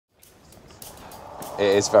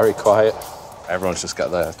it is very quiet. Everyone's just got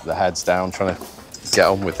their heads down trying to get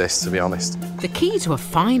on with this, to be honest. The key to a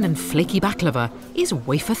fine and flaky baklava is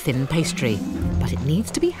wafer-thin pastry, but it needs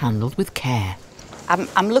to be handled with care.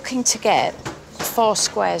 I'm looking to get 4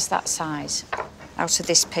 squares that size out of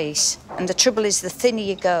this piece. And the trouble is, the thinner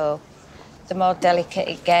you go, the more delicate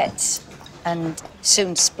it gets and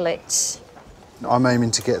soon splits. I'm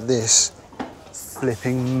aiming to get this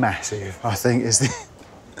flipping massive, I think is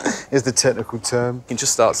the technical term. You can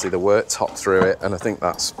just start to see the work top through it, and I think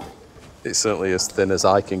it's certainly as thin as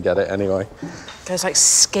I can get it anyway. It goes like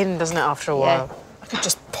skin, doesn't it, after a while? I could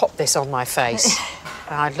just pop this on my face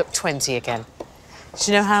and I'd look 20 again.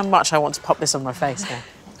 Do you know how much I want to pop this on my face now?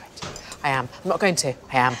 I am. I'm not going to.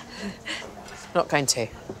 I am. Not going to.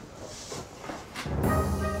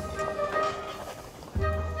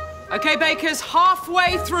 OK, bakers,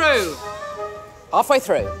 halfway through. Halfway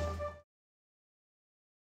through.